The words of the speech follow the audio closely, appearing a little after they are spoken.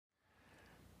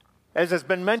As has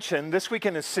been mentioned, this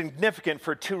weekend is significant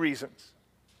for two reasons.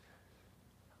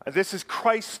 This is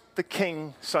Christ the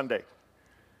King Sunday.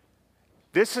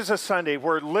 This is a Sunday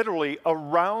where literally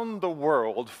around the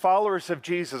world, followers of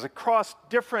Jesus across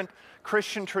different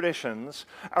Christian traditions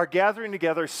are gathering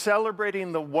together,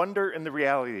 celebrating the wonder and the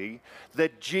reality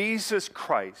that Jesus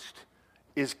Christ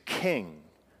is King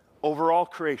over all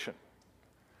creation.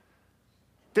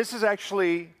 This is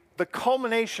actually the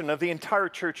culmination of the entire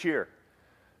church year.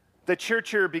 The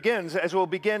church year begins, as we'll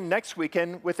begin next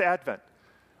weekend, with Advent.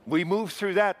 We move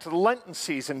through that to the Lenten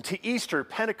season, to Easter,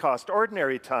 Pentecost,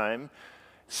 ordinary time,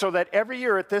 so that every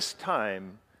year at this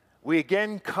time, we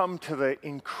again come to the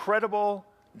incredible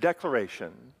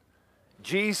declaration,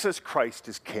 Jesus Christ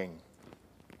is King.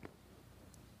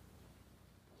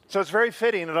 So it's very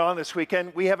fitting that on this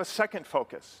weekend, we have a second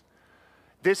focus.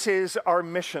 This is our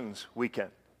missions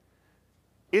weekend.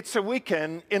 It's a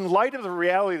weekend, in light of the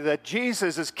reality that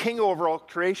Jesus is King over all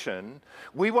creation,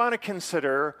 we want to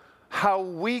consider how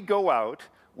we go out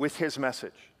with his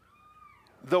message.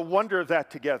 The wonder of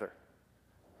that together.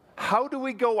 How do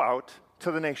we go out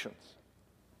to the nations?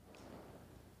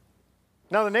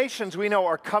 Now, the nations we know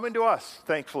are coming to us,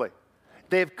 thankfully.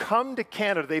 They've come to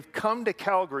Canada. They've come to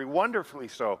Calgary, wonderfully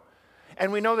so.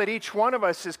 And we know that each one of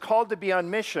us is called to be on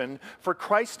mission for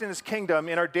Christ and his kingdom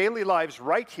in our daily lives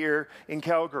right here in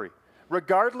Calgary,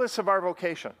 regardless of our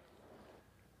vocation.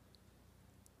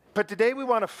 But today we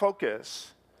want to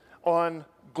focus on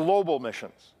global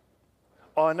missions,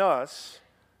 on us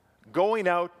going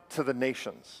out to the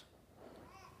nations.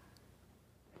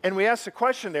 And we ask the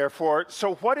question, therefore,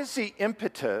 so what is the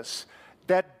impetus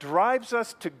that drives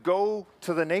us to go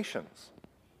to the nations?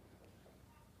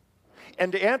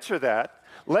 And to answer that,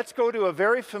 let's go to a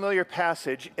very familiar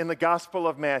passage in the Gospel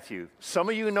of Matthew. Some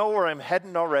of you know where I'm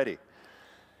heading already.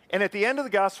 And at the end of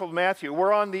the Gospel of Matthew,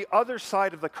 we're on the other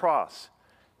side of the cross.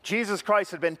 Jesus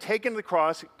Christ had been taken to the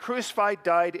cross, crucified,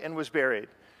 died, and was buried.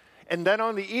 And then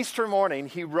on the Easter morning,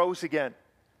 he rose again.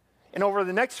 And over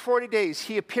the next 40 days,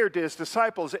 he appeared to his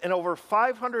disciples and over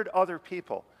 500 other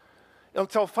people.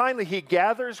 Until finally, he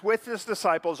gathers with his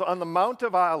disciples on the Mount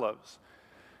of Olives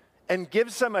and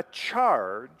gives them a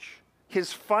charge,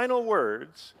 his final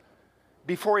words,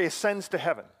 before he ascends to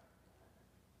heaven.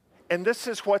 And this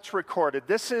is what's recorded.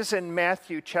 This is in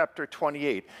Matthew chapter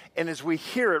 28. And as we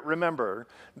hear it, remember,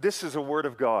 this is a word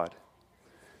of God.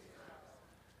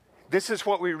 This is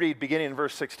what we read beginning in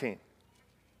verse 16.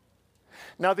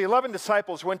 Now the 11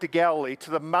 disciples went to Galilee,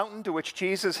 to the mountain to which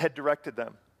Jesus had directed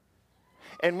them.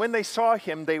 And when they saw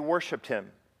him, they worshiped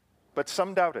him, but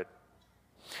some doubted.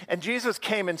 And Jesus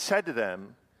came and said to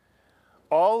them,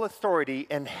 all authority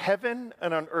in heaven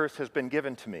and on earth has been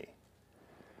given to me.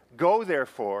 Go,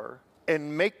 therefore,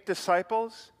 and make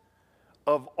disciples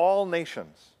of all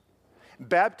nations,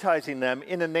 baptizing them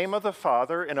in the name of the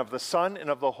Father and of the Son and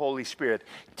of the Holy Spirit,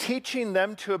 teaching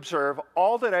them to observe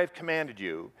all that I have commanded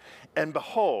you. And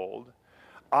behold,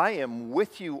 I am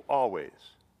with you always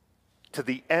to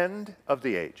the end of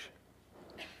the age.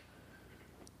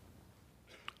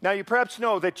 Now, you perhaps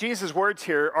know that Jesus' words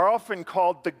here are often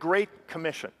called the Great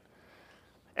Commission.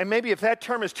 And maybe if that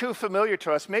term is too familiar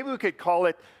to us, maybe we could call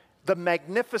it the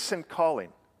Magnificent Calling.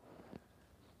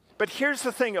 But here's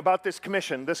the thing about this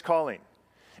commission, this calling.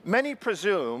 Many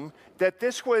presume that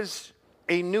this was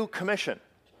a new commission.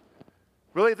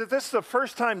 Really, that this is the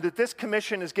first time that this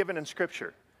commission is given in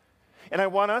Scripture. And I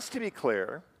want us to be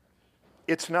clear,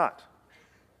 it's not.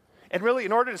 And really,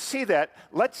 in order to see that,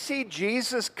 let's see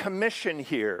Jesus' commission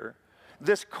here,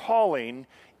 this calling,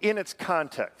 in its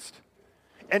context.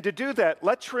 And to do that,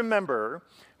 let's remember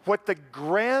what the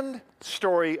grand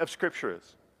story of Scripture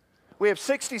is. We have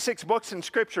 66 books in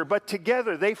Scripture, but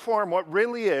together they form what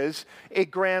really is a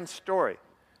grand story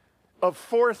of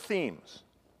 4 themes.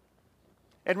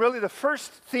 And really, the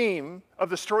first theme of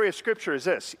the story of Scripture is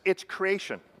this: it's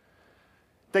creation.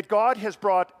 That God has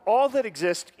brought all that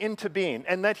exists into being,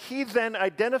 and that he then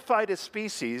identified a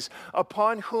species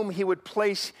upon whom he would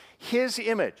place his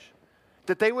image,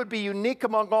 that they would be unique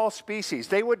among all species.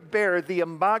 They would bear the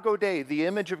imago Dei, the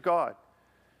image of God.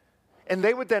 And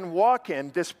they would then walk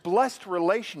in this blessed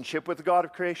relationship with the God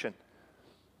of creation,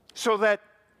 so that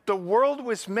the world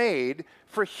was made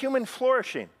for human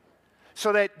flourishing,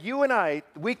 so that you and I,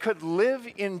 we could live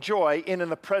in joy in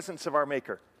the presence of our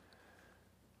Maker.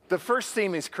 The first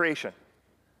theme is creation.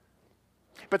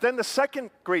 But then the second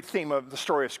great theme of the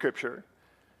story of Scripture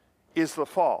is the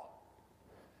fall.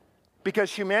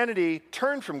 Because humanity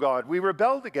turned from God. We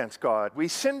rebelled against God. We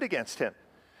sinned against him.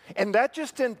 And that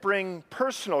just didn't bring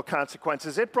personal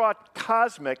consequences. It brought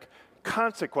cosmic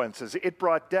consequences. It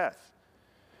brought death.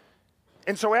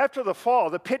 And so after the fall,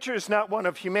 the picture is not one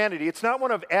of humanity. It's not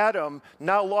one of Adam,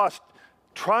 now lost,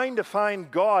 trying to find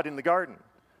God in the garden.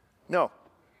 No.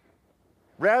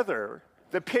 Rather,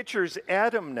 the picture is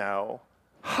Adam now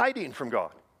hiding from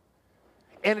God.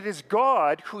 And it is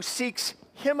God who seeks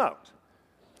him out.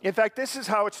 In fact, this is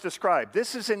how it's described.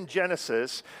 This is in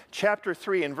Genesis chapter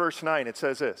 3 and verse 9. It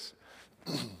says this.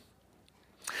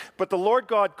 But the Lord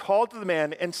God called to the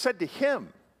man and said to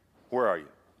him, where are you?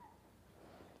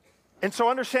 And so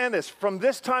understand this. From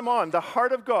this time on, the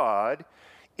heart of God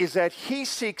is that he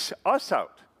seeks us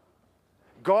out.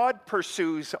 God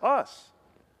pursues us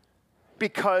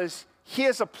because he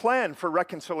has a plan for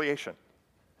reconciliation.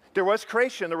 There was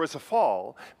creation, there was a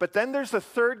fall, but then there's the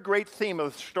third great theme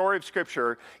of the story of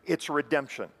Scripture, it's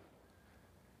redemption.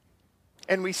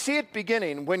 And we see it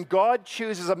beginning when God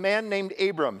chooses a man named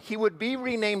Abram. He would be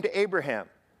renamed Abraham.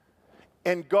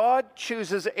 And God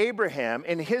chooses Abraham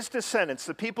and his descendants,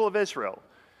 the people of Israel,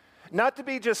 not to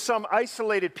be just some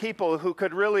isolated people who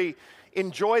could really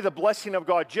enjoy the blessing of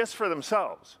God just for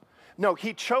themselves. No,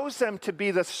 he chose them to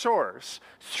be the source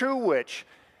through which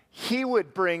he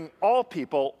would bring all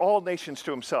people, all nations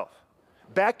to himself,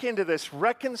 back into this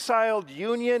reconciled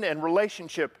union and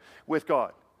relationship with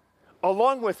God,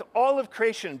 along with all of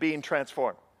creation being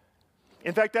transformed.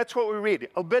 In fact, that's what we read.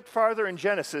 A bit farther in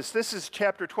Genesis, this is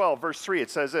chapter 12, verse 3, it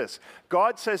says this.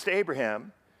 God says to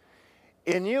Abraham,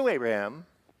 in you, Abraham,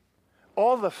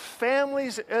 all the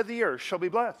families of the earth shall be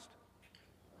blessed.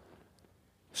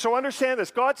 So understand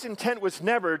this, God's intent was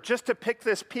never just to pick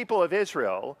this people of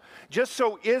Israel, just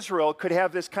so Israel could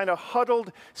have this kind of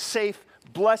huddled, safe,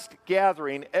 blessed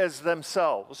gathering as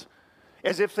themselves,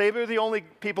 as if they were the only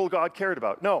people God cared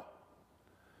about. No.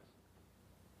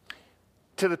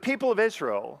 To the people of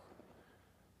Israel,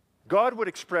 God would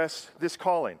express this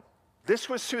calling. This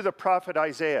was through the prophet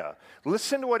Isaiah.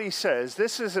 Listen to what he says.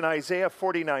 This is in Isaiah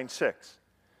 49:6.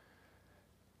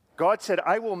 God said,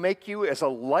 I will make you as a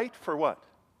light for what?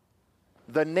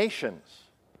 The nations,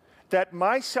 that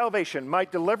my salvation, my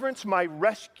deliverance, my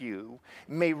rescue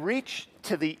may reach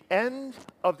to the end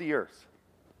of the earth.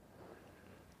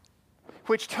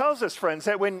 Which tells us, friends,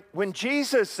 that when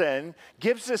Jesus then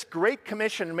gives this great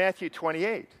commission in Matthew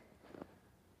 28,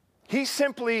 he's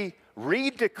simply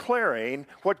redeclaring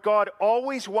what God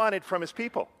always wanted from his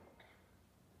people,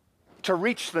 to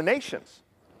reach the nations.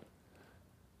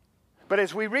 But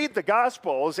as we read the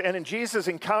Gospels and in Jesus'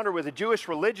 encounter with the Jewish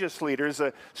religious leaders,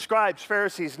 the scribes,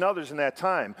 Pharisees, and others in that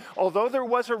time, although there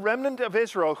was a remnant of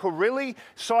Israel who really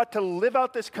sought to live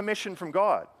out this commission from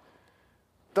God,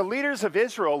 the leaders of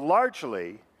Israel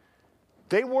largely,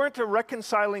 they weren't a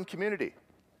reconciling community.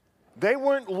 They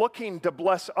weren't looking to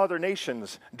bless other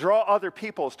nations, draw other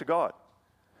peoples to God.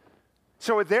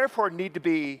 So it therefore need to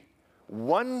be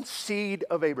one seed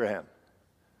of Abraham,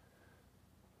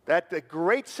 that the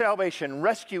great salvation,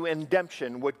 rescue, and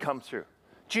redemption would come through.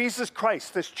 Jesus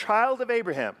Christ, this child of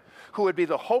Abraham, who would be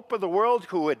the hope of the world,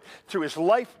 who would, through his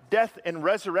life, death, and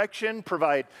resurrection,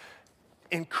 provide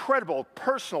incredible,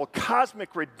 personal,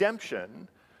 cosmic redemption,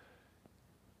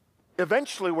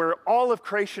 eventually where all of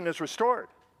creation is restored.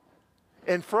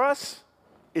 And for us,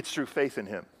 it's through faith in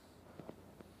him.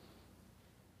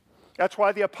 That's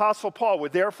why the Apostle Paul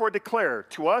would therefore declare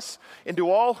to us and to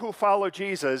all who follow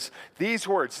Jesus these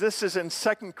words. This is in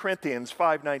 2 Corinthians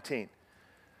 5:19.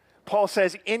 Paul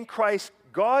says, in Christ,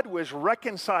 God was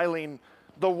reconciling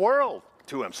the world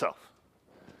to himself.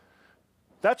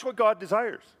 That's what God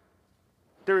desires.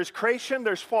 There is creation,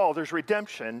 there's fall, there's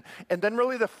redemption, and then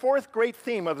really the fourth great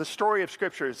theme of the story of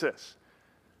Scripture is this.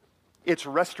 It's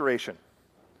restoration.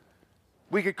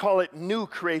 We could call it new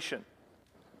creation.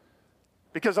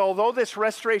 Because although this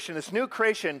restoration, this new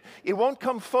creation, it won't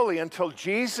come fully until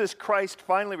Jesus Christ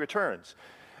finally returns.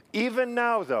 Even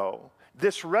now, though,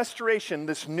 this restoration,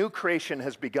 this new creation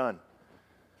has begun.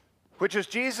 Which is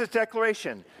Jesus'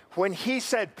 declaration when he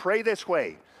said, pray this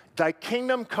way, thy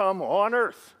kingdom come on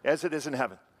earth as it is in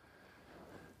heaven.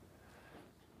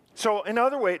 So in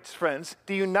other words, friends,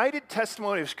 the united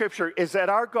testimony of Scripture is that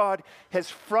our God has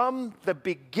from the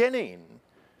beginning,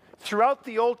 throughout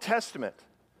the Old Testament,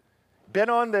 been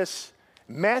on this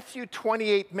Matthew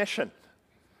 28 mission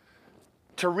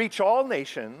to reach all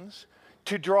nations,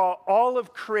 to draw all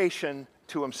of creation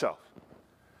to himself.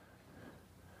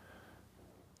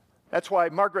 That's why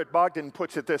Margaret Bogdan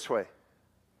puts it this way.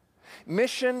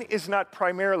 Mission is not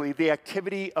primarily the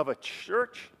activity of a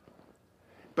church,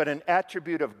 but an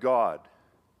attribute of God.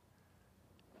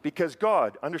 Because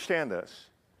God, understand this,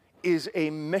 is a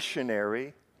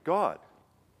missionary God.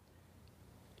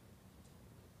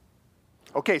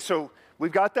 Okay, so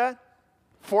we've got that.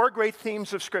 Four great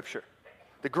themes of Scripture.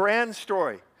 The grand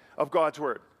story of God's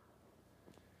Word.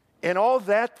 And all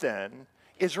that then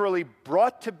is really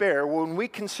brought to bear when we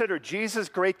consider Jesus'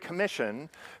 Great Commission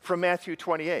from Matthew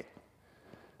 28.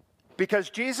 Because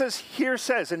Jesus here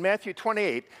says in Matthew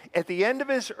 28, at the end of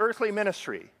his earthly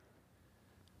ministry,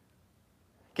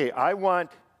 okay, I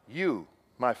want you,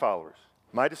 my followers,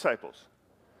 my disciples,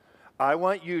 I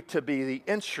want you to be the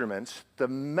instruments, the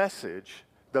message,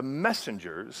 the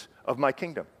messengers of my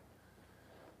kingdom.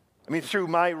 I mean, through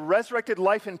my resurrected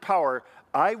life and power,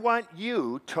 I want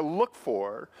you to look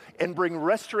for and bring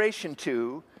restoration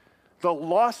to the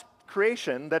lost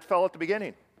creation that fell at the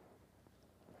beginning.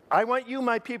 I want you,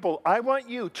 my people, I want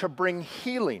you to bring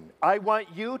healing. I want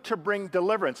you to bring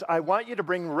deliverance. I want you to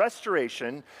bring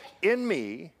restoration in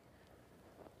me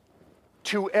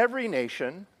to every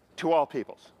nation, to all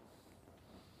peoples.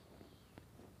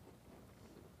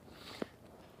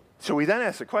 So we then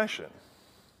ask the question,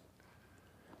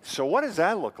 so what does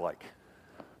that look like?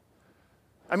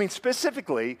 I mean,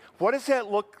 specifically, what does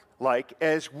that look like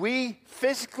as we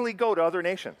physically go to other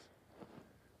nations?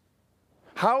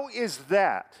 How is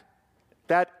that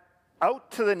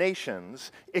out to the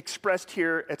nations expressed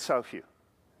here at Southview?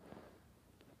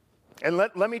 And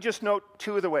let me just note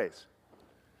two of the ways.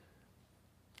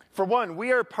 For one,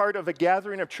 we are part of a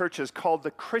gathering of churches called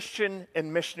the Christian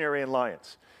and Missionary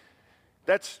Alliance.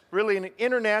 That's really an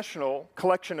international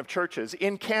collection of churches.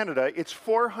 In Canada, it's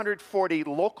 440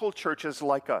 local churches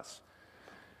like us.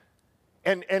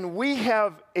 And we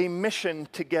have a mission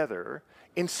together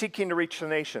in seeking to reach the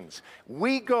nations.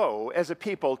 We go as a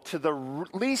people to the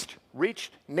least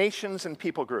reached nations and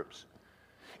people groups.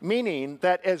 Meaning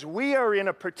that as we are in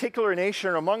a particular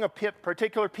nation or among a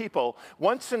particular people,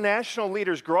 once the national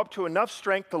leaders grow up to enough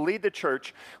strength to lead the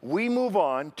church, we move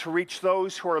on to reach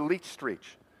those who are least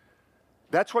reached.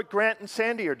 That's what Grant and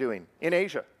Sandy are doing in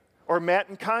Asia. Or Matt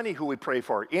and Connie, who we pray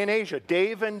for, in Asia.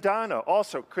 Dave and Donna,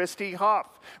 also. Christy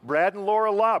Hoff, Brad and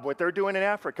Laura Lobb, what they're doing in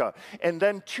Africa. And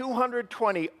then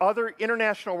 220 other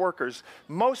international workers,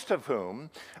 most of whom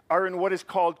are in what is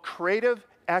called creative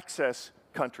access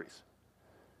countries.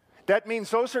 That means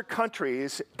those are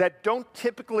countries that don't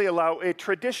typically allow a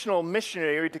traditional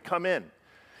missionary to come in.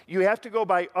 You have to go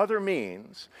by other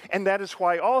means, and that is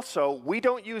why also we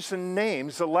don't use the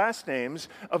names, the last names,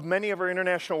 of many of our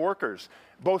international workers,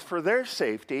 both for their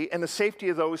safety and the safety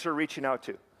of those they're reaching out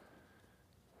to.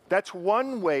 That's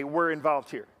one way we're involved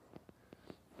here.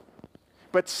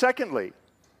 But secondly,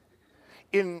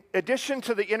 in addition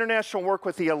to the international work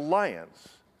with the Alliance,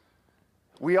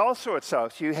 we also at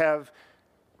Southview have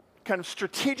kind of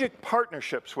strategic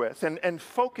partnerships with and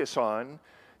focus on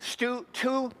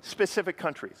two specific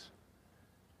countries.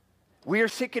 We are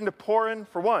seeking to pour in,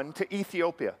 for one, to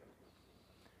Ethiopia.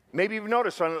 Maybe you've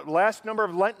noticed on the last number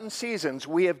of Lenten seasons,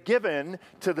 we have given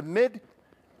to the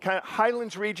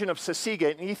highlands region of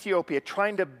Sisiga in Ethiopia,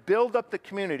 trying to build up the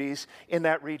communities in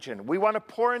that region. We want to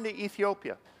pour into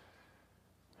Ethiopia.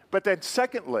 But then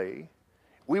secondly,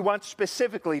 we want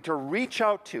specifically to reach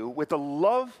out to, with the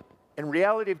love and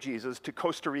reality of Jesus, to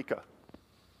Costa Rica.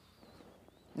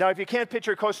 Now, if you can't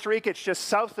picture Costa Rica, it's just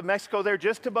south of Mexico there,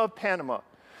 just above Panama.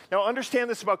 Now, understand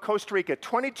this about Costa Rica.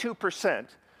 22%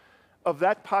 of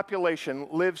that population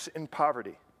lives in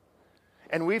poverty.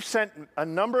 And we've sent a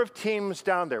number of teams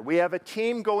down there. We have a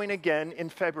team going again in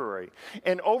February.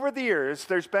 And over the years,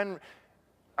 there's been,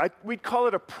 we'd call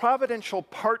it a providential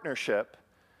partnership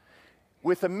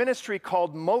with a ministry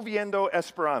called Moviendo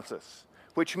Esperanzas,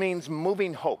 which means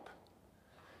moving hope.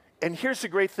 And here's the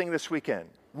great thing this weekend.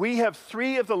 We have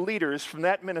 3 of the leaders from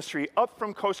that ministry up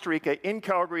from Costa Rica in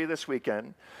Calgary this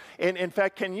weekend. And in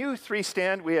fact, can you 3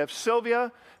 stand? We have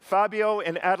Sylvia, Fabio,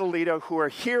 and Adelita who are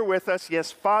here with us.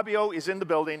 Yes, Fabio is in the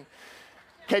building.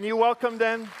 Can you welcome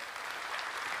them?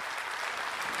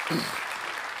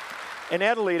 And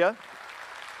Adelita,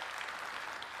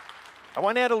 I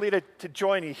want Adelita to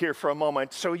join you here for a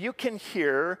moment so you can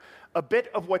hear a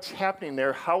bit of what's happening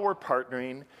there, how we're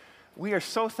partnering. We are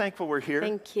so thankful we're here.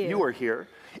 Thank you. You are here.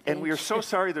 And we are so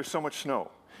sorry there's so much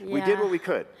snow. Yeah. We did what we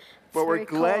could. But we're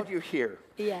glad you're here.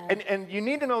 Yeah. And you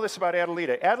need to know this about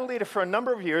Adelita. Adelita, for a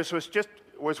number of years,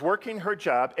 was working her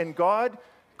job, and God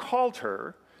called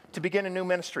her to begin a new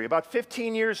ministry about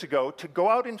 15 years ago to go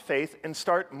out in faith and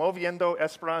start Moviendo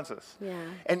Esperanzas. Yeah.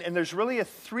 And there's really a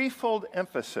threefold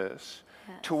emphasis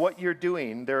to what you're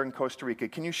doing there in Costa Rica.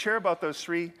 Can you share about those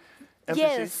 3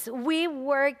 emphases? Yes, we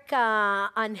work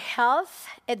on health,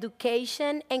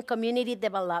 education, and community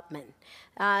development.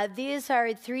 These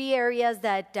are 3 areas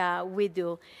that we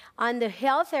do. On the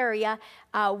health area,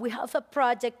 we have a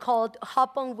project called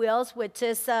Hop on Wheels, which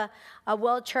is a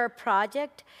wheelchair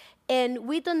project. and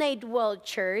we donate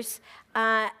wheelchairs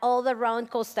all around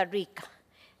Costa Rica.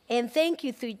 And thank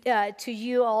you to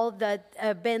you all that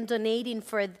have been donating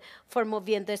for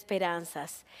Moviendo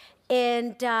Esperanzas.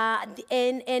 And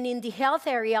in the health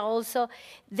area also,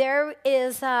 there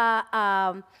is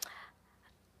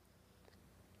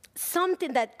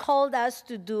something that called us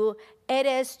to do. It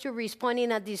is to respond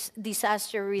in a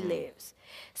disaster reliefs.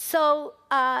 So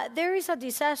there is a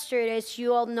disaster, as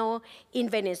you all know, in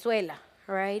Venezuela,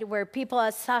 right, where people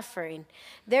are suffering.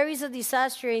 There is a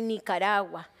disaster in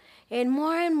Nicaragua. And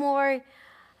more,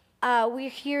 we're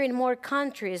here in more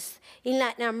countries in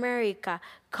Latin America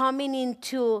coming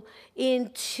into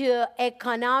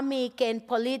economic and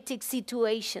political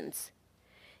situations.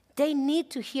 They need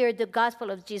to hear the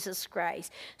gospel of Jesus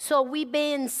Christ. So we've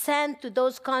been sent to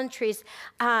those countries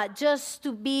just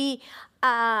to be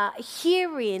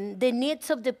hearing the needs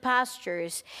of the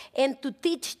pastors and to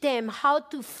teach them how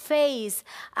to face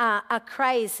a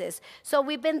crisis. So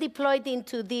we've been deployed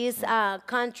into these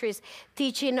countries,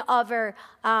 teaching over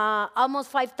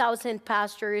almost 5,000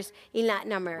 pastors in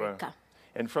Latin America. Wow.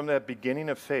 And from that beginning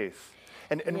of faith,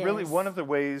 and Yes. really one of the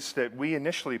ways that we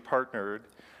initially partnered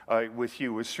with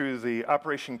you was through the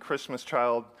Operation Christmas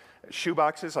Child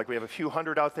shoeboxes. Like we have a few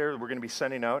hundred out there that we're going to be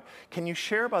sending out. Can you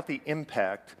share about the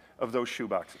impact of those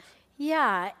shoeboxes?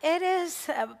 Yeah, it is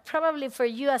probably for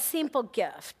you a simple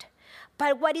gift.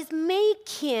 But what is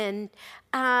making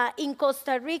in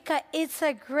Costa Rica is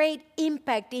a great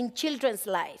impact in children's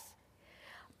lives.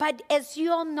 But as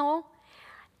you all know,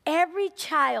 every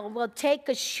child will take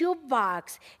a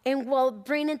shoebox and will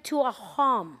bring it to a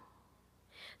home.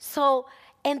 So,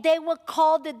 and they will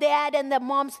call the dad and the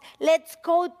moms, let's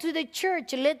go to the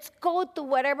church, let's go to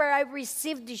wherever I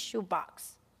received the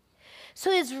shoebox.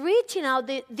 So it's reaching out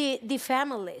the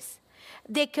families,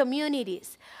 the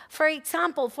communities. For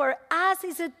example, for us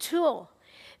it's a tool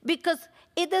because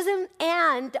it doesn't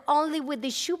end only with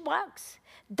the shoebox.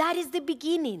 That is the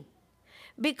beginning.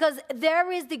 Because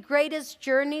there is the greatest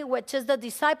journey, which is the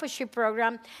discipleship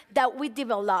program that we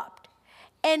developed.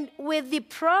 And with the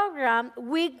program,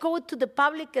 we go to the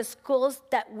public schools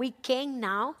that we can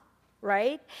now,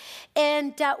 right?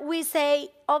 And we say,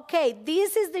 okay,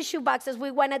 this is the shoeboxes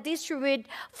we want to distribute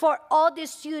for all the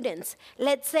students.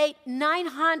 Let's say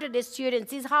 900 students.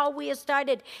 This is how we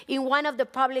started in one of the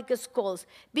public schools.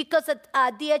 Because at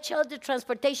DHL, the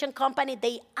transportation company,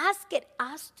 they asked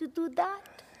us to do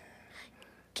that.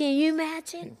 Can you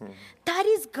imagine? Mm-hmm. That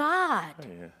is God. Oh,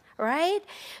 yeah. Right?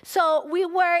 So we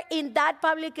were in that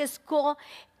public school,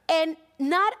 and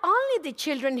not only the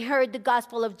children heard the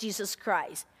gospel of Jesus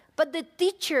Christ, but the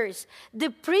teachers, the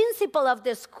principal of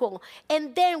the school.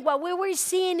 And then what we were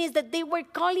seeing is that they were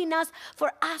calling us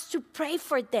for us to pray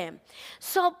for them.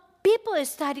 So people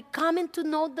started coming to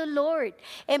know the Lord,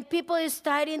 and people are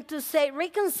starting to say,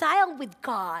 reconcile with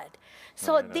God.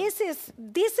 So this is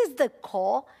the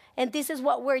call. And this is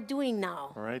what we're doing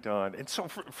now. Right on. And so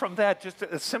from that, just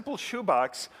a simple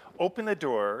shoebox, open the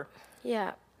door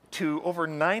to over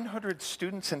 900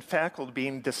 students and faculty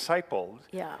being discipled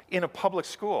in a public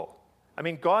school. I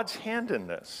mean, God's hand in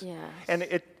this. Yes.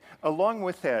 And along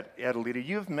with that, Adelita,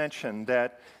 you've mentioned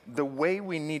that the way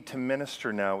we need to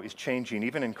minister now is changing,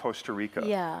 even in Costa Rica.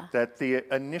 Yeah. That the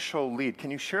initial lead,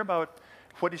 can you share about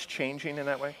what is changing in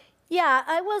that way? Yeah,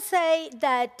 I will say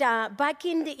that back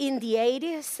in the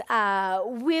 80s,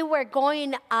 we were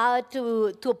going out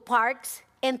to parks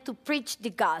and to preach the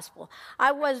gospel.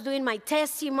 I was doing my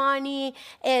testimony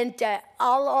and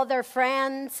all other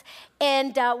friends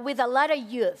and with a lot of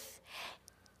youth.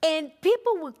 And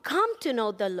people would come to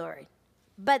know the Lord.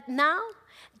 But now,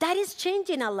 that is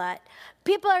changing a lot.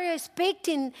 People are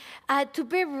expecting to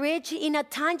be rich in a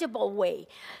tangible way.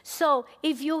 So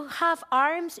if you have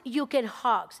arms, you can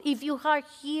hug. If you have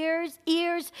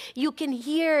ears, you can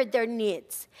hear their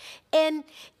needs. And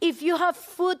if you have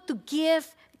food to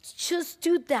give, just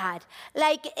do that.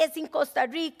 Like as in Costa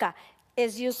Rica,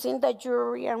 as you see the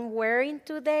jewelry I'm wearing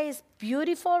today, is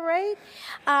beautiful, right?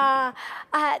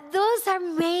 Those are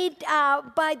made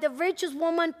by the Virtuous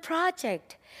Woman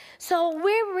Project. So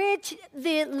we reach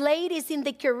the ladies in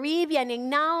the Caribbean and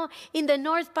now in the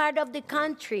north part of the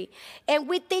country. And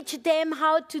we teach them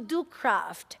how to do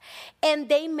craft. And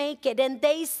they make it and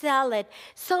they sell it.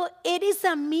 So it is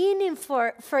a meaning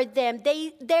for them.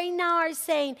 They now are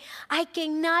saying, I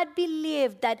cannot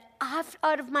believe that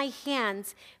out of my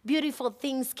hands, beautiful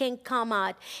things can come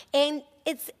out. And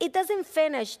it doesn't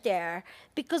finish there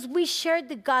because we share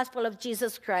the gospel of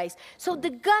Jesus Christ. So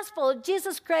the gospel of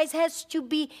Jesus Christ has to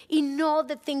be in all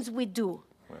the things we do.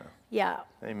 Wow. Yeah.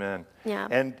 Amen. Yeah.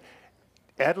 And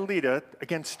Adelita,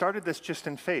 again, started this just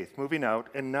in faith, moving out,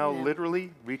 and now Yeah.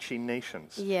 literally reaching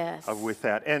nations Yes. with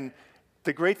that. And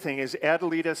the great thing is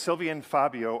Adelita, Sylvia, and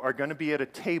Fabio are going to be at a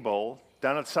table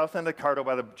down at the south end of Cardo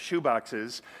by the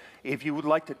shoeboxes. If you would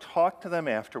like to talk to them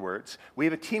afterwards, we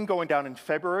have a team going down in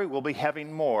February. We'll be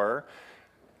having more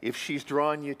if she's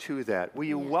drawn you to that. Will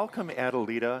you welcome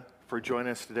Adelita for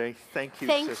joining us today? Thank you,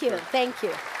 Thank sister. you. Thank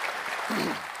you.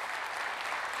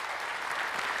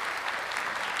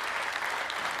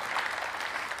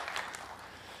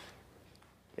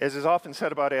 As is often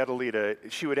said about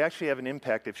Adelita, she would actually have an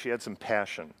impact if she had some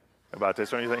passion about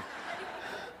this, don't you think?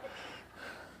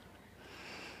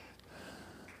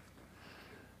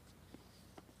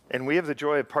 And we have the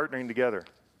joy of partnering together.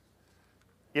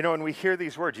 You know, when we hear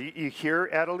these words, you hear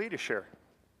Adelita share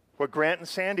what Grant and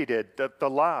Sandy did, the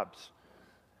Lobs,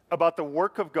 about the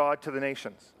work of God to the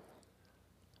nations.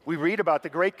 We read about the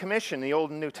Great Commission in the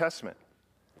Old and New Testament.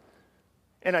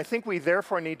 And I think we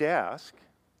therefore need to ask,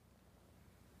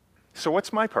 so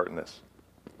what's my part in this?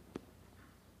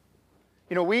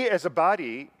 You know, we as a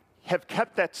body have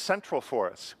kept that central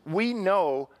for us. We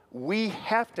know we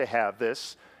have to have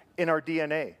this in our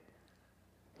DNA.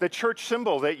 The church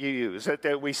symbol that you use,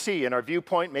 that we see in our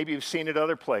viewpoint, maybe you've seen it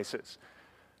other places,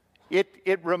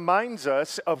 it reminds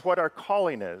us of what our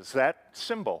calling is, that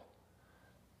symbol.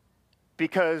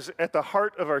 Because at the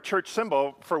heart of our church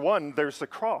symbol, for one, there's the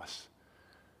cross.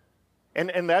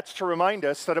 And that's to remind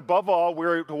us that above all,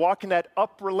 we're to walk in that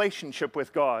up relationship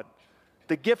with God,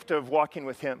 the gift of walking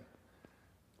with Him.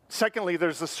 Secondly,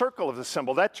 there's the circle of the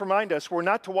symbol. That to remind us we're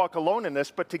not to walk alone in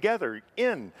this, but together,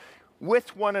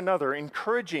 with one another,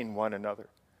 encouraging one another.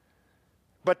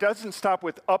 But doesn't stop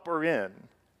with up or in.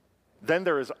 Then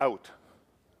there is out.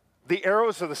 The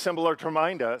arrows of the symbol are to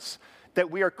remind us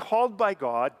that we are called by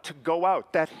God to go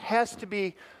out. That has to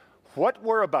be what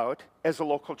we're about as a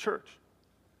local church.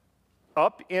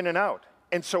 Up, in, and out.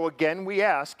 And so again, we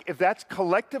ask, if that's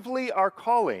collectively our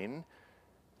calling,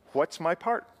 what's my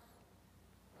part?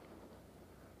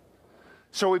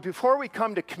 So before we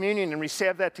come to communion and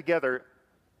receive that together,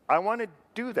 I want to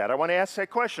do that. I want to ask that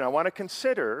question. I want to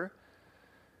consider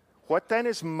what then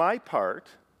is my part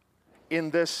in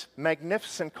this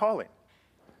magnificent calling.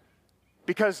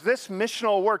 Because this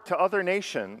missional work to other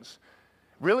nations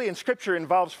really in Scripture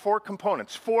involves four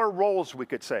components, four roles we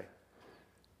could say.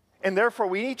 And therefore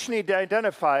we each need to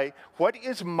identify what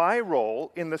is my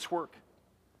role in this work.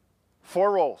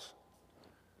 Four roles.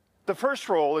 The first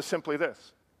role is simply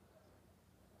this.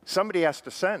 Somebody has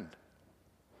to send.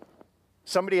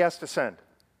 Somebody has to send.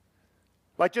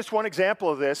 Like just one example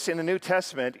of this in the New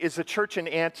Testament is the church in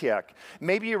Antioch.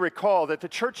 Maybe you recall that the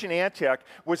church in Antioch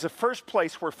was the first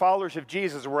place where followers of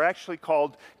Jesus were actually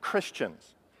called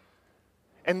Christians.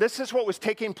 And this is what was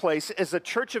taking place as the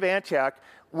church of Antioch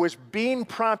was being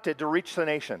prompted to reach the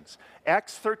nations.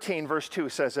 Acts 13, verse 2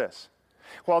 says this.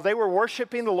 While they were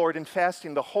worshiping the Lord and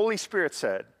fasting, the Holy Spirit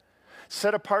said,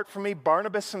 "Set apart for me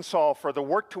Barnabas and Saul for the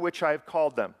work to which I have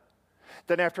called them."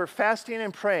 Then after fasting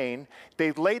and praying,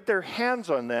 they laid their hands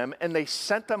on them and they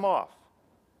sent them off.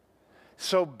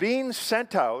 So being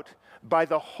sent out by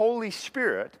the Holy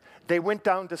Spirit, they went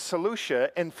down to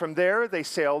Seleucia, and from there they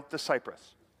sailed to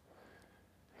Cyprus.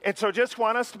 And so just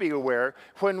want us to be aware,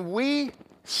 when we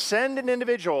send an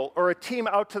individual or a team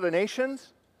out to the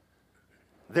nations,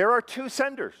 there are two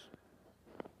senders.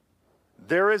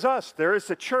 There is us, there is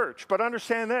the church, but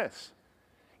understand this.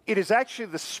 It is actually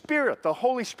the Spirit, the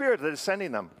Holy Spirit, that is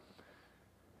sending them.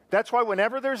 That's why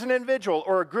whenever there's an individual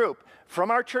or a group from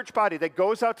our church body that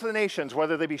goes out to the nations,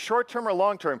 whether they be short-term or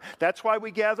long-term, that's why we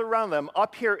gather around them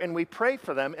up here and we pray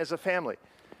for them as a family.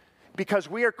 Because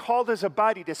we are called as a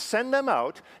body to send them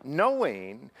out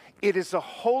knowing it is the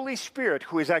Holy Spirit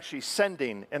who is actually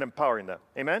sending and empowering them.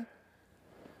 Amen?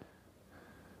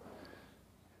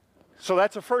 So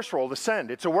that's the first role, to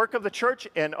send. It's a work of the church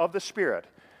and of the Spirit.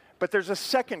 But there's a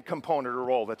second component or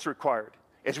role that's required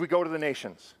as we go to the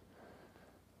nations.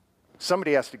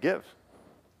 Somebody has to give.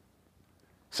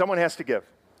 Someone has to give.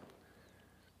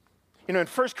 You know, in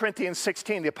 1 Corinthians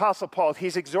 16, the Apostle Paul,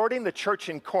 he's exhorting the church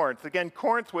in Corinth. Again,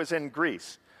 Corinth was in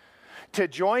Greece. To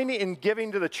join in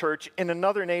giving to the church in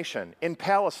another nation, in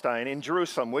Palestine, in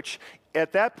Jerusalem, which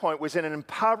at that point was in an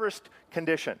impoverished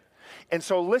condition. And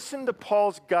so listen to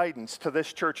Paul's guidance to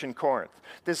this church in Corinth.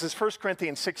 This is 1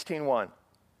 Corinthians 16:1.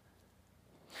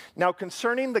 Now,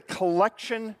 concerning the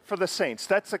collection for the saints,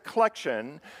 that's a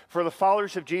collection for the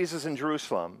followers of Jesus in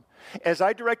Jerusalem. As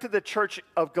I directed the church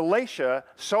of Galatia,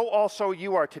 so also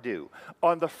you are to do.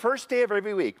 On the first day of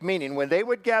every week, meaning when they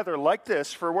would gather like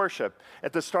this for worship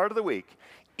at the start of the week,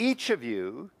 each of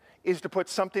you is to put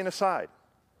something aside.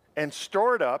 and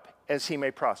store it up as he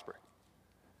may prosper.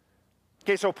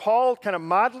 Okay, so Paul kind of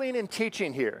modeling and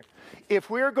teaching here. If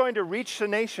we're going to reach the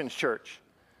nations, church,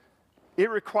 it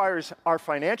requires our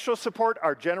financial support,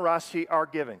 our generosity, our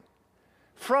giving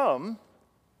from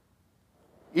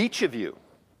each of you,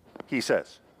 he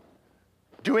says.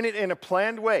 Doing it in a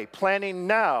planned way, planning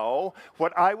now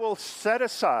what I will set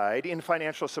aside in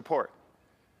financial support.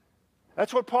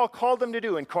 That's what Paul called them to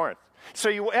do in Corinth. So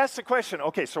you ask the question,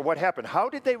 okay, so what happened? How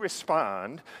did they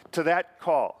respond to that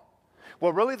call?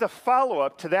 Well, really the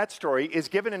follow-up to that story is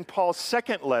given in Paul's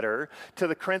second letter to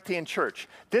the Corinthian church.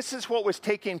 This is what was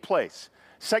taking place.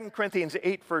 2 Corinthians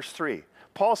 8, verse 3.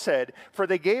 Paul said, "For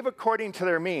they gave according to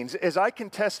their means, as I can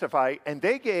testify, and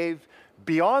they gave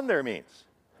beyond their means,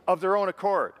 of their own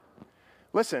accord."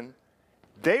 Listen,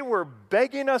 they were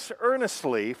begging us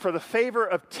earnestly for the favor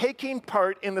of taking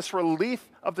part in this relief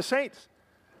of the saints.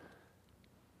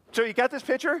 So you got this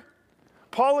picture?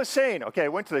 Paul is saying, okay, I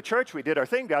went to the church, we did our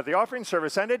thing, got the offering,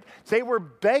 service ended. They were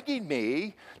begging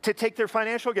me to take their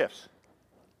financial gifts.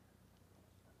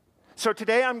 So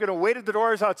today I'm going to wait at the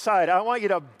doors outside. I want you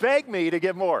to beg me to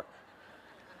give more.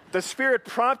 The Spirit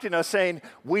prompting us saying,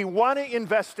 we want to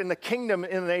invest in the kingdom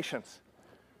in the nations.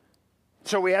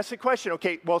 So we ask the question,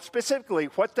 okay, well, specifically,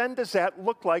 what then does that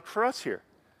look like for us here?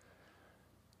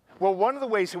 Well, one of the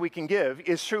ways that we can give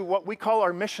is through what we call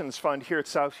our missions fund here at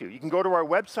Southview. You can go to our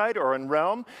website or on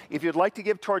Realm. If you'd like to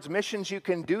give towards missions, you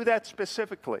can do that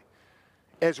specifically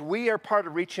as we are part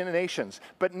of Reaching the Nations.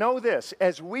 But know this,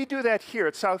 as we do that here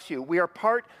at Southview, we are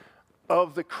part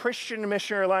of the Christian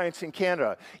Missionary Alliance in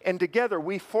Canada. And together,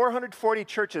 we 440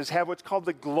 churches have what's called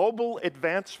the Global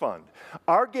Advance Fund.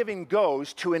 Our giving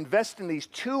goes to invest in these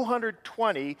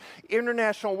 220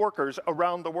 international workers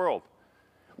around the world.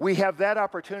 We have that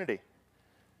opportunity.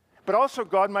 But also,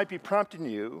 God might be prompting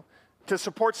you to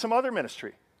support some other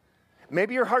ministry.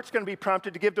 Maybe your heart's going to be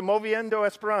prompted to give to Moviendo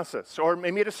Esperanzas, or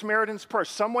maybe to Samaritan's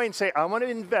Purse, some way, and say, I want to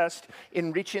invest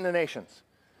in reaching the nations.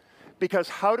 Because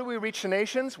how do we reach the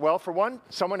nations? Well, for one,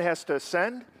 someone has to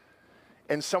send,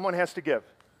 and someone has to give.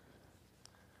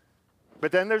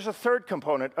 But then there's a third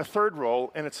component, a third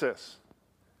role, and it's this.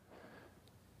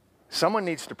 Someone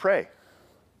needs to pray.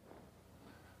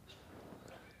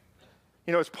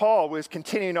 You know, as Paul was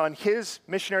continuing on his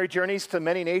missionary journeys to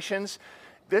many nations,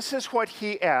 this is what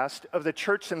he asked of the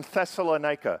church in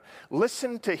Thessalonica.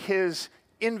 Listen to his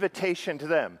invitation to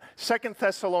them. 2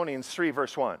 Thessalonians 3,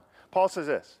 verse 1. Paul says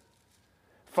this,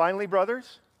 "Finally,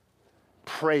 brothers,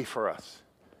 pray for us."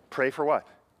 Pray for what?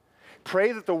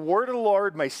 Pray that the word of the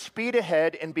Lord may speed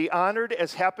ahead and be honored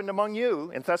as happened among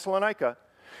you in Thessalonica.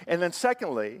 And then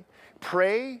secondly,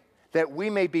 pray that we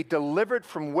may be delivered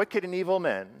from wicked and evil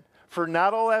men, for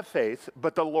not all have faith,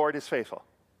 but the Lord is faithful.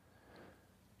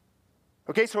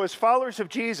 Okay, so as followers of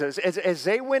Jesus, as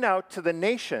they went out to the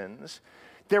nations,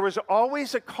 there was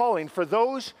always a calling for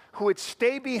those who would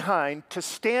stay behind to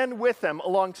stand with them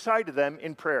alongside of them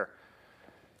in prayer.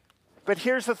 But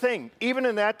here's the thing, even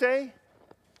in that day,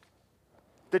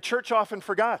 the church often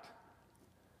forgot.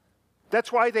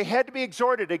 That's why they had to be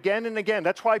exhorted again and again.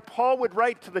 That's why Paul would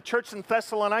write to the church in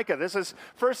Thessalonica. This is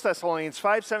 1 Thessalonians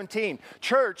 5:17.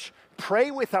 Church, pray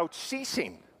without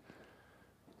ceasing.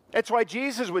 That's why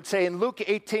Jesus would say in Luke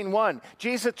 18:1,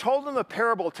 Jesus told them a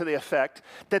parable to the effect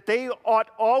that they ought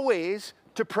always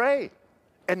to pray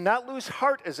and not lose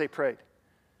heart as they prayed.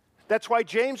 That's why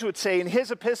James would say in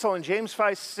his epistle in James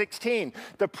 5:16,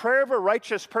 the prayer of a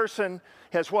righteous person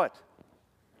has what?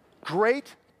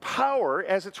 Great power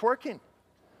as it's working.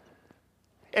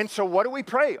 And so what do we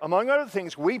pray? Among other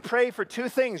things, we pray for two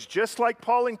things, just like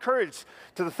Paul encouraged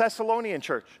to the Thessalonian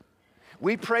church.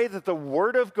 We pray that the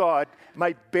word of God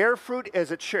might bear fruit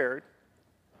as it's shared.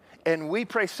 And we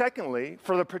pray, secondly,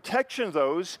 for the protection of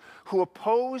those who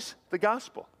oppose the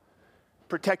gospel.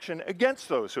 Protection against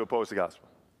those who oppose the gospel.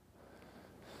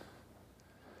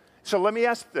 So let me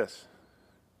ask this.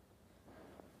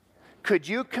 Could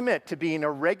you commit to being a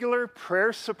regular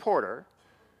prayer supporter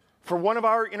for one of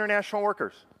our international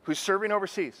workers who's serving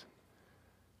overseas?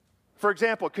 For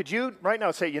example, could you right now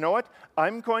say, you know what?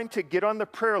 I'm going to get on the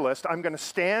prayer list. I'm going to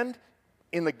stand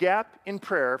in the gap in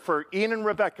prayer for Ian and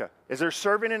Rebecca as they're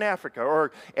serving in Africa,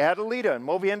 or Adelita and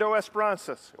Moviendo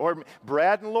Esperanzas, or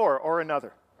Brad and Laura, or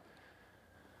another.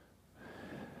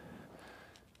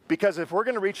 Because if we're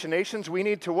going to reach the nations, we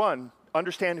need to, one,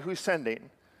 understand who's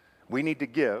sending. We need to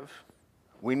give.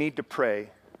 We need to pray.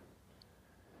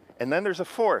 And then there's a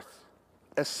fourth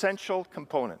essential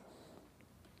component.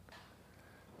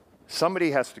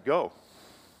 Somebody has to go.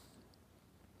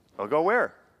 I'll go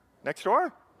where? Next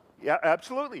door? Yeah,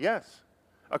 absolutely, yes.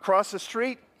 Across the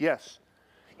street? Yes.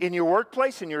 In your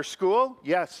workplace, in your school,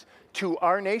 yes. To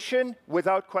our nation,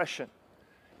 without question.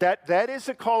 That is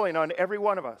a calling on every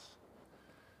one of us.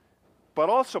 But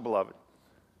also, beloved,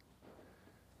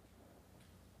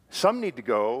 some need to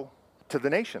go to the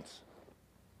nations.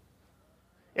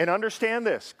 And understand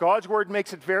this, God's word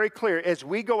makes it very clear. As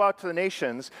we go out to the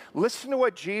nations, listen to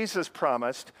what Jesus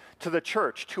promised to the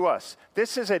church, to us.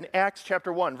 This is in Acts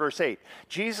chapter 1, verse 8.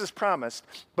 Jesus promised,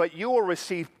 "But you will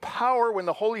receive power when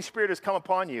the Holy Spirit has come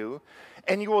upon you,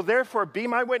 and you will therefore be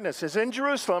my witnesses in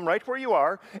Jerusalem," right where you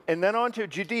are, "and then on to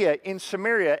Judea, in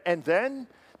Samaria, and then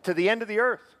to the end of the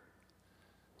earth."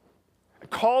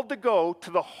 Called to go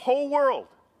to the whole world.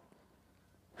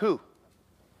 Who?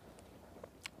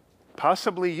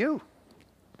 Possibly you.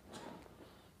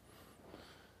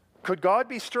 Could God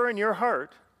be stirring your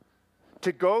heart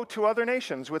to go to other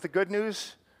nations with the good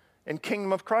news and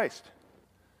kingdom of Christ?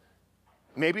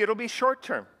 Maybe it'll be short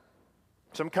term,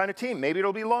 some kind of team. Maybe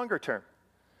it'll be longer term.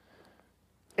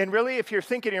 And really, if you're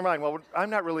thinking in your mind, well,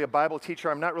 I'm not really a Bible teacher,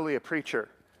 I'm not really a preacher.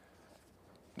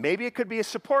 Maybe it could be a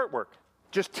support work,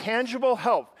 just tangible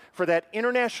help for that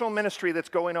international ministry that's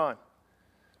going on.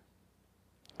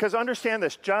 Because understand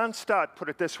this, John Stott put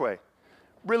it this way,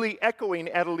 really echoing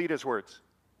Adelita's words.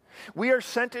 We are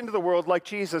sent into the world like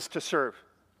Jesus to serve.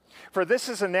 For this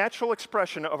is a natural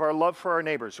expression of our love for our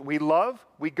neighbors. We love,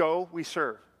 we go, we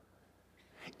serve.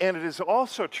 And it is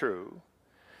also true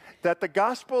that the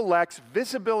gospel lacks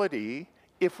visibility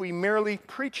if we merely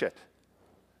preach it.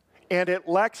 And it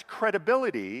lacks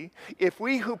credibility if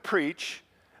we who preach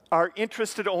are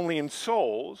interested only in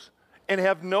souls and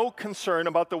have no concern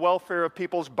about the welfare of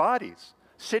people's bodies,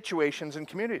 situations, and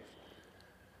communities.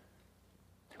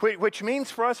 Which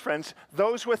means for us, friends,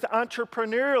 those with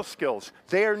entrepreneurial skills,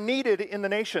 they are needed in the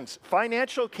nations.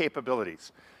 Financial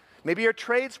capabilities, maybe a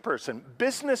tradesperson,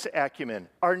 business acumen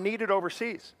are needed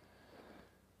overseas.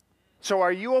 So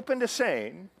are you open to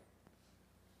saying,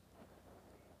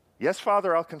 "Yes,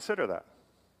 Father, I'll consider that"?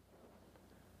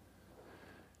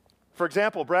 For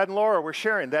example, Brad and Laura were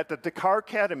sharing that the Dakar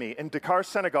Academy in Dakar,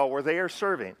 Senegal, where they are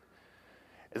serving,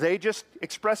 they just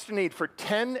expressed a need for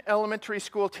 10 elementary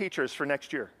school teachers for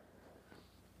next year.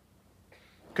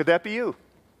 Could that be you?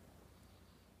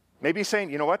 Maybe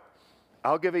saying, you know what,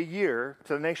 I'll give a year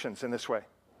to the nations in this way.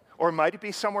 Or might it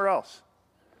be somewhere else?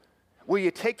 Will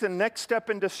you take the next step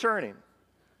in discerning?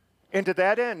 And to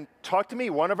that end, talk to me,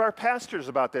 one of our pastors,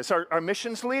 about this, our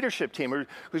missions leadership team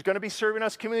who's going to be serving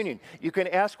us communion. You can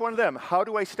ask one of them, how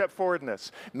do I step forward in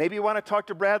this? Maybe you want to talk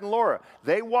to Brad and Laura.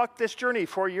 They walked this journey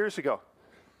 4 years ago.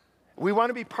 We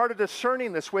want to be part of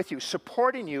discerning this with you,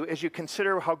 supporting you as you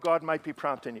consider how God might be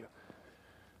prompting you.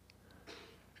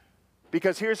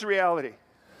 Because here's the reality.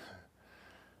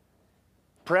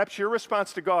 Perhaps your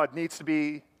response to God needs to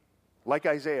be like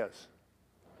Isaiah's.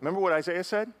 Remember what Isaiah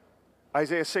said?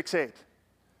 Isaiah 6:8.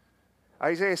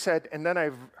 Isaiah said, "And then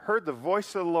I've heard the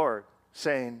voice of the Lord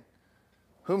saying,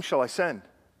 whom shall I send?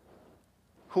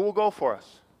 Who will go for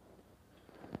us?"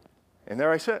 And then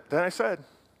I said,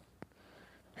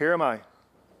 "Here am I,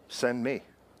 send me."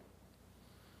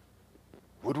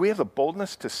 Would we have the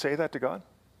boldness to say that to God?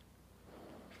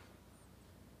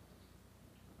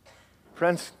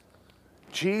 Friends,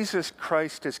 Jesus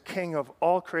Christ is King of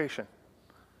all creation.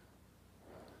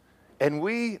 And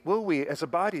will we as a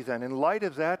body then, in light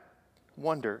of that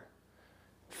wonder,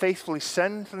 faithfully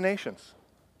send to the nations?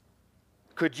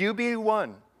 Could you be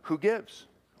one who gives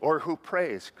or who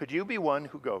prays? Could you be one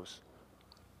who goes?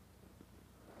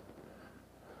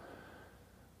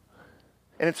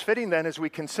 And it's fitting then, as we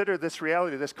consider this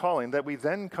reality, this calling, that we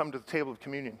then come to the table of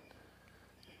communion.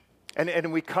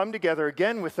 And we come together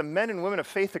again with the men and women of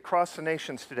faith across the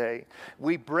nations today.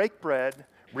 We break bread,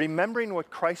 remembering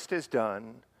what Christ has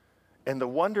done and the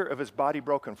wonder of his body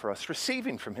broken for us,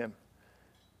 receiving from him.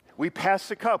 We pass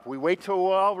the cup. We wait till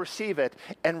we all receive it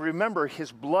and remember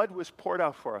his blood was poured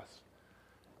out for us.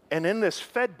 And in this,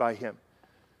 fed by him.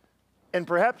 And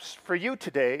perhaps for you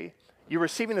today, you're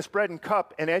receiving this bread and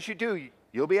cup, and as you do,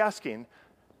 you'll be asking,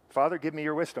 "Father, give me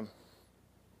your wisdom.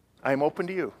 I am open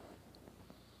to you."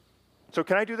 So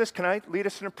can I do this? Can I lead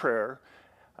us in a prayer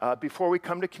before we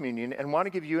come to communion, and want to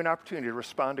give you an opportunity to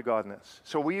respond to God in this?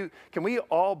 So can we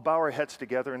all bow our heads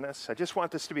together in this? I just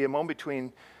want this to be a moment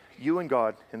between you and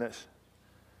God in this.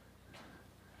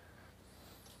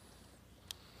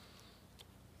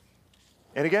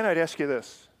 And again, I'd ask you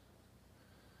this.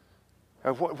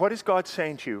 What is God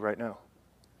saying to you right now?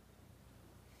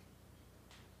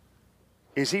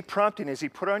 Is he prompting, is he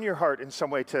put on your heart in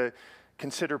some way to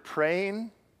consider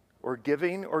praying or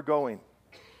giving or going?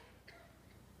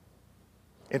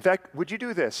 In fact, would you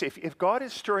do this? If God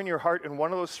is stirring your heart in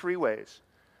one of those three ways,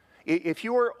 If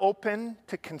you are open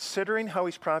to considering how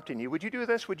he's prompting you, would you do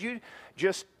this? Would you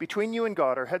just, between you and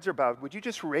God, our heads are bowed, would you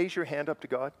just raise your hand up to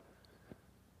God?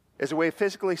 As a way of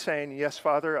physically saying, yes,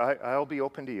 Father, I'll be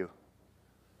open to you.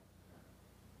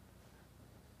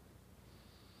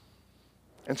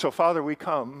 And so, Father, we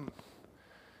come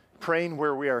praying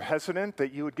where we are hesitant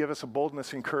that you would give us a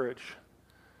boldness and courage.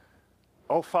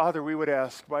 Oh, Father, we would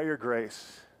ask, by your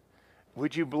grace,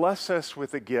 would you bless us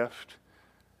with the gift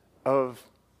of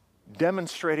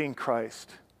demonstrating Christ,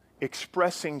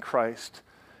 expressing Christ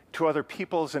to other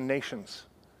peoples and nations?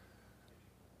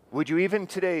 Would you even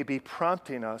today be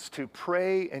prompting us to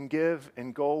pray and give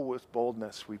and go with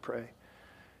boldness, we pray.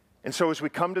 And so as we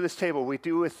come to this table, we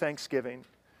do with thanksgiving,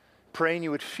 praying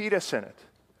you would feed us in it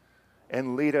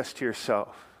and lead us to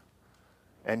yourself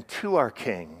and to our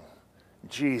King,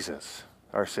 Jesus,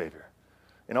 our Savior.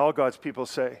 And all God's people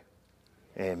say,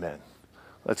 amen.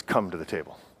 Let's come to the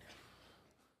table.